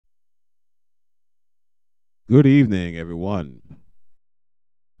Good evening, everyone.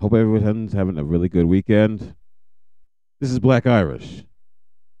 Hope everyone's having a really good weekend. This is Black Irish.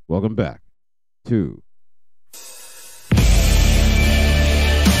 Welcome back to.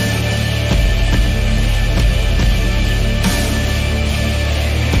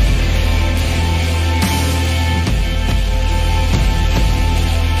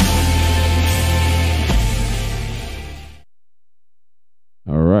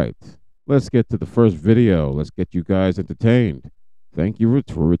 All right. Let's get to the first video. Let's get you guys entertained. Thank you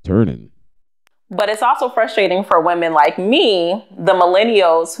for returning. But it's also frustrating for women like me, the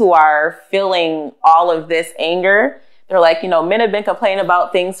millennials who are feeling all of this anger. They're like, men have been complaining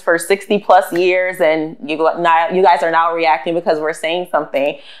about things for 60 plus years and you guys are now reacting because we're saying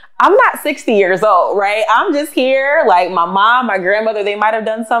something. I'm not 60 years old, right? I'm just here. Like my mom, my grandmother, they might have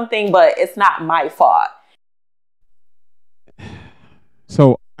done something, but it's not my fault.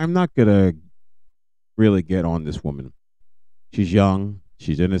 So I'm not going to really get on this woman. She's young,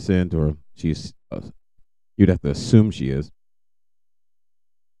 she's innocent, or you'd have to assume she is.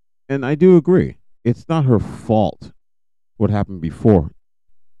 And I do agree. It's not her fault what happened before.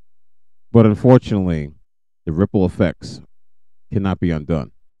 But unfortunately, the ripple effects cannot be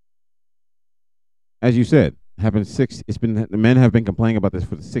undone. As you said, the men have been complaining about this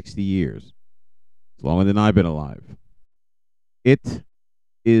for 60 years. It's longer than I've been alive. It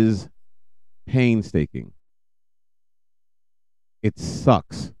is painstaking. It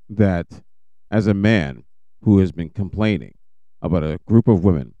sucks that as a man who has been complaining about a group of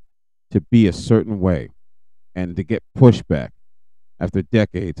women to be a certain way and to get pushback after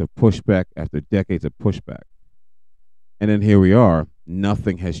decades of pushback after decades of pushback. And then here we are,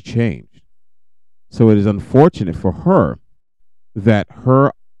 nothing has changed. So it is unfortunate for her that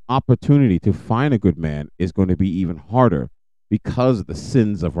her opportunity to find a good man is going to be even harder because of the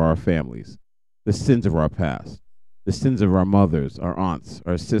sins of our families, the sins of our past, the sins of our mothers, our aunts,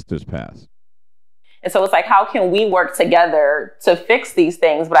 our sisters' past. And so it's like, how can we work together to fix these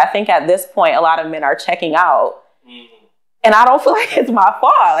things? But I think at this point, a lot of men are checking out. And I don't feel like it's my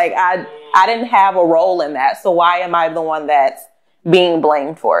fault. Like I didn't have a role in that. So why am I the one that's being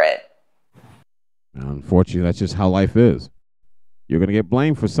blamed for it? Unfortunately, that's just how life is. You're going to get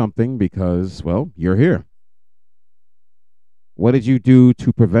blamed for something because, well, you're here. What did you do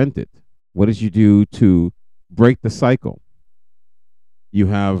to prevent it? What did you do to break the cycle? You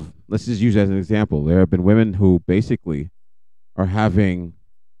have, let's just use as an example, there have been women who basically are having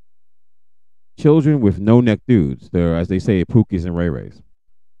children with no-neck dudes. They're, as they say, Pookies and Ray Rays.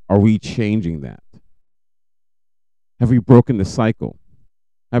 Are we changing that? Have we broken the cycle?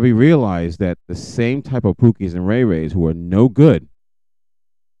 Have we realized that the same type of Pookies and Ray Rays who are no good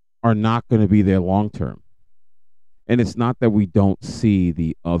are not going to be there long term? And it's not that we don't see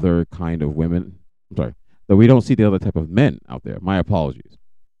the other kind of women. I'm sorry, that we don't see the other type of men out there. My apologies.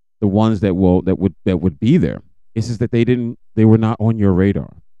 The ones that would be there. It's just that they were not on your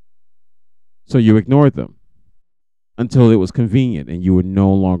radar. So you ignored them until it was convenient and you were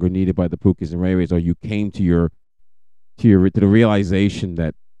no longer needed by the Pookies and Ray Rays, or you came to the realization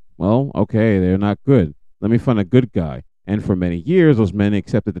that, well, okay, they're not good. Let me find a good guy. And for many years, those men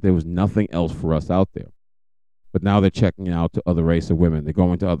accepted that there was nothing else for us out there. But now they're checking out to other race of women. They're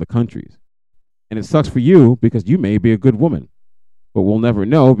going to other countries. And it sucks for you because you may be a good woman. But we'll never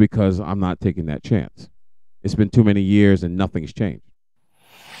know because I'm not taking that chance. It's been too many years and nothing's changed.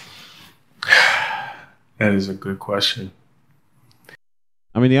 That is a good question.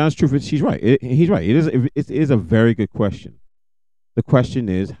 I mean, the honest truth is he's right. He's right. It is a very good question. The question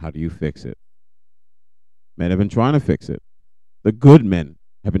is, how do you fix it? Men have been trying to fix it. The good men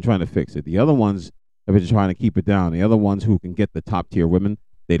have been trying to fix it. The other ones have been trying to keep it down. The other ones who can get the top tier women,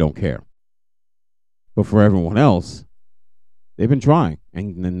 they don't care. But for everyone else, they've been trying.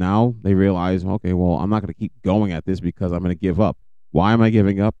 And then now they realize, okay, well, I'm not going to keep going at this because I'm going to give up. Why am I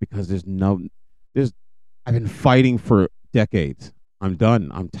giving up? Because I've been fighting for decades. I'm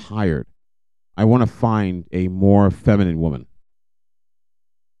done. I'm tired. I want to find a more feminine woman.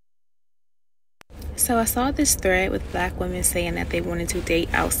 So I saw this thread with black women saying that they wanted to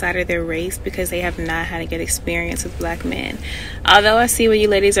date outside of their race because they have not had a good experience with black men. Although I see where you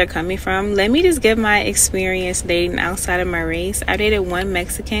ladies are coming from, let me just give my experience dating outside of my race. I dated one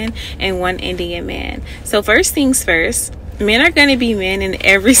Mexican and one Indian man. So first things first, men are going to be men in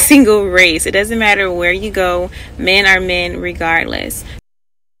every single race. It doesn't matter where you go. Men are men regardless.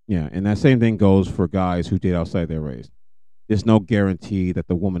 Yeah, and that same thing goes for guys who date outside their race. There's no guarantee that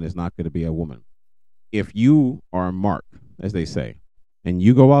the woman is not going to be a woman. If you are a mark, as they say, and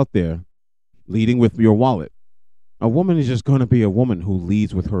you go out there leading with your wallet, a woman is just going to be a woman who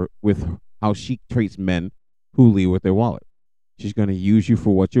leads with how she treats men who lead with their wallet. She's going to use you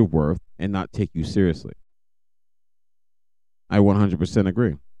for what you're worth and not take you seriously. I 100%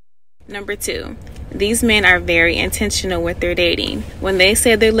 agree. Number 2, these men are very intentional with their dating. When they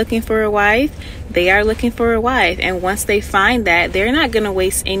say they're looking for a wife, they are looking for a wife. And once they find that, they're not going to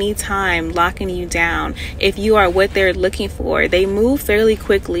waste any time locking you down. If you are what they're looking for, they move fairly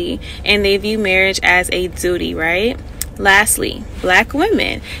quickly and they view marriage as a duty, right? Lastly, black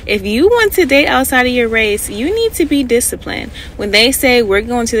women, if you want to date outside of your race, you need to be disciplined. When they say we're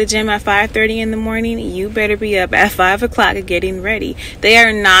going to the gym at 5:30 in the morning, you better be up at 5 o'clock getting ready. They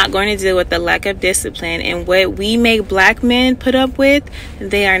are not going to deal with the lack of discipline, and what we make black men put up with,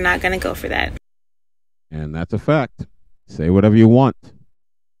 they are not going to go for that. And that's a fact. Say whatever you want.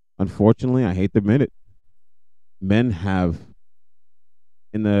 Unfortunately, I hate to admit it. Men have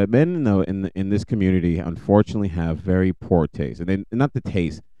in this community, unfortunately, have very poor taste, and then not the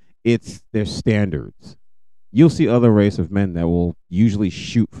taste, it's their standards. You'll see other race of men that will usually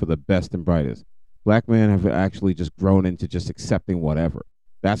shoot for the best and brightest. Black men have actually just grown into just accepting whatever.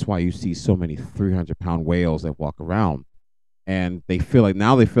 That's why you see so many 300-pound whales that walk around, and they feel like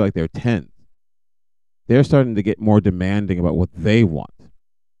they're 10. They're starting to get more demanding about what they want.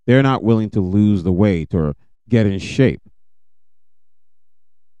 They're not willing to lose the weight or get in shape.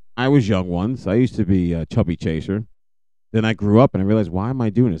 I was young once. I used to be a chubby chaser. Then I grew up and I realized, why am I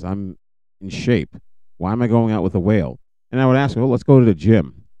doing this? I'm in shape. Why am I going out with a whale? And I would ask her, well, let's go to the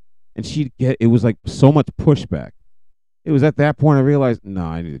gym. And it was like so much pushback. It was at that point I realized, no,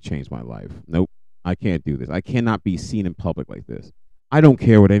 I need to change my life. Nope, I can't do this. I cannot be seen in public like this. I don't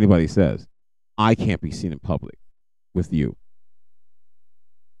care what anybody says. I can't be seen in public with you.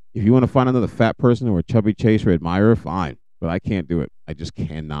 If you want to find another fat person or a chubby chaser admirer, fine. But I can't do it. I just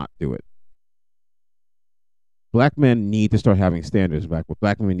cannot do it. Black men need to start having standards. What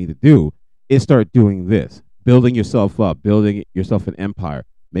black women need to do is start doing this. Building yourself up, building yourself an empire,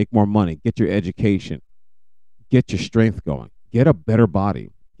 make more money, get your education, get your strength going, get a better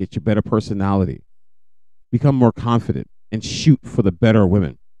body, get your better personality, become more confident, and shoot for the better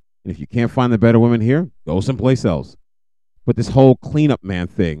women. And if you can't find the better women here, go someplace else. But this whole cleanup man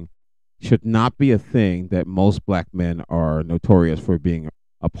thing should not be a thing that most black men are notorious for being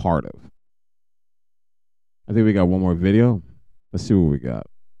a part of. I think we got one more video. Let's see what we got.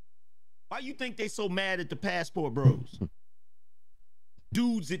 Why you think they so mad at the passport bros?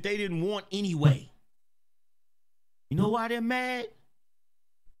 Dudes that they didn't want anyway. You know why they're mad?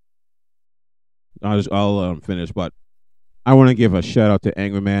 I'll finish, but I want to give a shout out to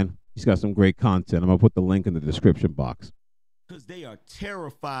Angry Man. He's got some great content. I'm going to put the link in the description box. Because they are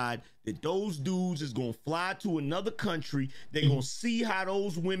terrified that those dudes is going to fly to another country. They're going to see how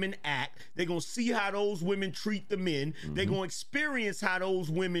those women act. They're going to see how those women treat the men. They're going to experience how those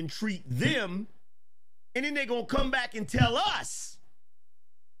women treat them. And then they're going to come back and tell us.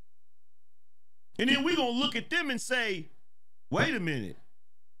 And then we're going to look at them and say, wait a minute.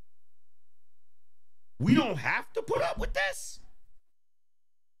 We don't have to put up with this?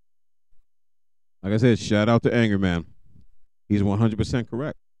 Like I said, shout out to Angry Man. He's 100%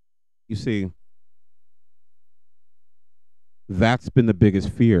 correct. You see, that's been the biggest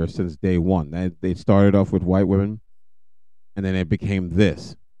fear since day one. They started off with white women, and then it became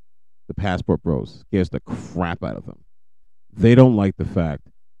this. The passport bros scares the crap out of them. They don't like the fact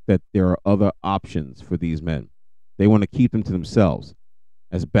that there are other options for these men. They want to keep them to themselves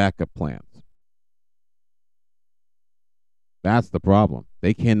as backup plans. That's the problem.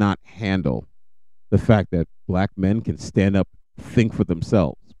 They cannot handle the fact that black men can stand up, think for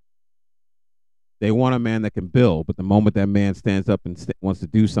themselves. They want a man that can build, but the moment that man stands up and wants to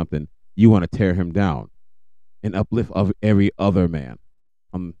do something, you want to tear him down and uplift of every other man.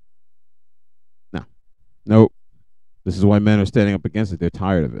 Nope. This is why men are standing up against it. They're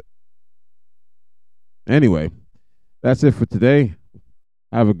tired of it. Anyway, that's it for today.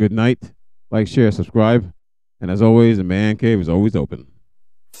 Have a good night. Like, share, subscribe. And as always, the man cave is always open.